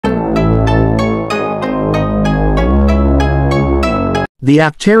The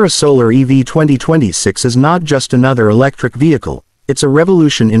Aptera Solar EV 2026 is not just another electric vehicle, it's a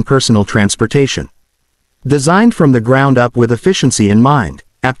revolution in personal transportation. Designed from the ground up with efficiency in mind,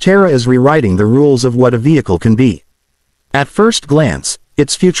 Aptera is rewriting the rules of what a vehicle can be. At first glance,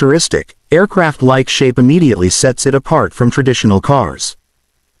 its futuristic, aircraft-like shape immediately sets it apart from traditional cars.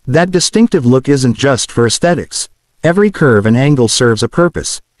 That distinctive look isn't just for aesthetics. Every curve and angle serves a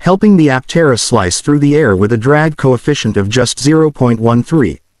purpose, helping the Aptera slice through the air with a drag coefficient of just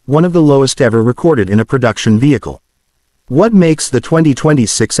 0.13, one of the lowest ever recorded in a production vehicle. What makes the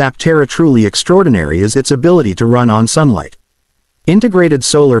 2026 Aptera truly extraordinary is its ability to run on sunlight. Integrated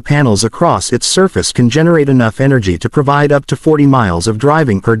solar panels across its surface can generate enough energy to provide up to 40 miles of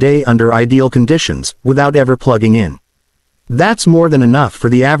driving per day under ideal conditions, without ever plugging in. That's more than enough for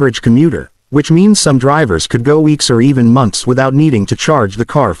the average commuter, which means some drivers could go weeks or even months without needing to charge the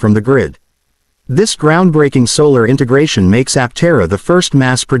car from the grid. This groundbreaking solar integration makes Aptera the first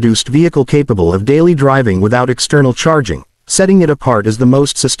mass-produced vehicle capable of daily driving without external charging, setting it apart as the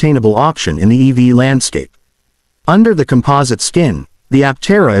most sustainable option in the EV landscape. Under the composite skin, the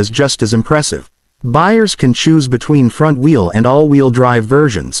Aptera is just as impressive. Buyers can choose between front-wheel and all-wheel drive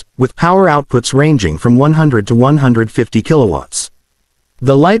versions, with power outputs ranging from 100 to 150 kilowatts.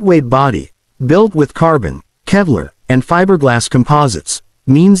 The lightweight body, built with carbon, Kevlar, and fiberglass composites,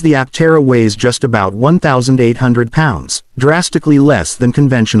 means the Aptera weighs just about 1,800 pounds, drastically less than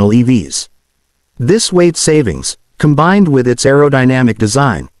conventional EVs. This weight savings, combined with its aerodynamic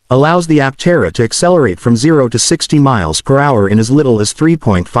design, allows the Aptera to accelerate from 0 to 60 miles per hour in as little as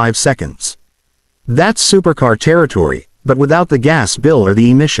 3.5 seconds. That's supercar territory, but without the gas bill or the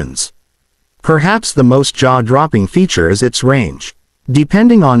emissions. Perhaps the most jaw-dropping feature is its range.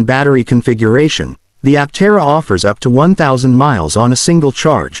 Depending on battery configuration, the Aptera offers up to 1,000 miles on a single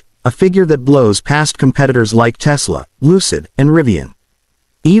charge, a figure that blows past competitors like Tesla, Lucid, and Rivian.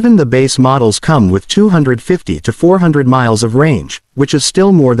 Even the base models come with 250 to 400 miles of range, which is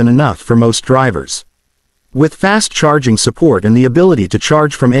still more than enough for most drivers. With fast charging support and the ability to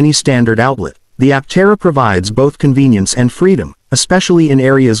charge from any standard outlet, the Aptera provides both convenience and freedom, especially in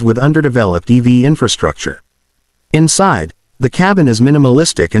areas with underdeveloped EV infrastructure. Inside, the cabin is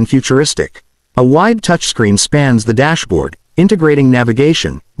minimalistic and futuristic. A wide touchscreen spans the dashboard, integrating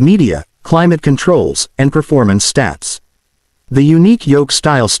navigation, media, climate controls, and performance stats. The unique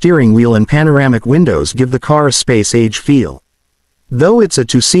yoke-style steering wheel and panoramic windows give the car a space-age feel. Though it's a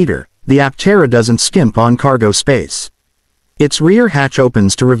two-seater, the Aptera doesn't skimp on cargo space. Its rear hatch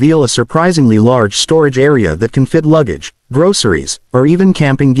opens to reveal a surprisingly large storage area that can fit luggage, groceries, or even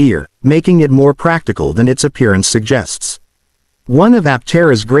camping gear, making it more practical than its appearance suggests. One of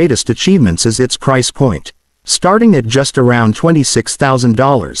Aptera's greatest achievements is its price point. Starting at just around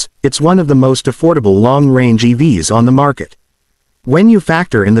 $26,000, it's one of the most affordable long-range EVs on the market. When you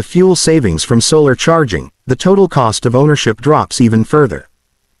factor in the fuel savings from solar charging, the total cost of ownership drops even further.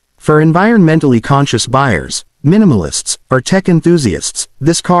 For environmentally conscious buyers, minimalists, or tech enthusiasts,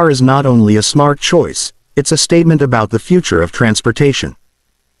 this car is not only a smart choice, it's a statement about the future of transportation.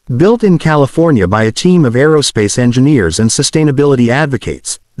 Built in California by a team of aerospace engineers and sustainability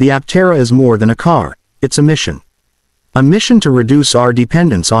advocates, the Aptera is more than a car, it's a mission. A mission to reduce our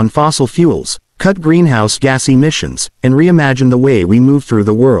dependence on fossil fuels, cut greenhouse gas emissions, and reimagine the way we move through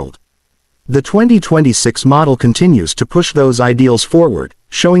the world. The 2026 model continues to push those ideals forward,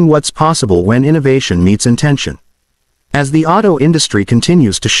 showing what's possible when innovation meets intention. As the auto industry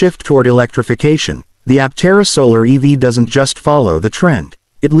continues to shift toward electrification, the Aptera Solar EV doesn't just follow the trend,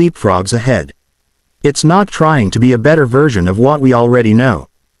 it leapfrogs ahead. It's not trying to be a better version of what we already know.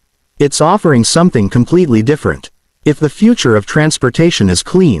 It's offering something completely different. If the future of transportation is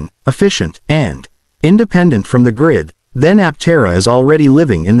clean, efficient, and independent from the grid, then Aptera is already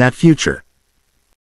living in that future.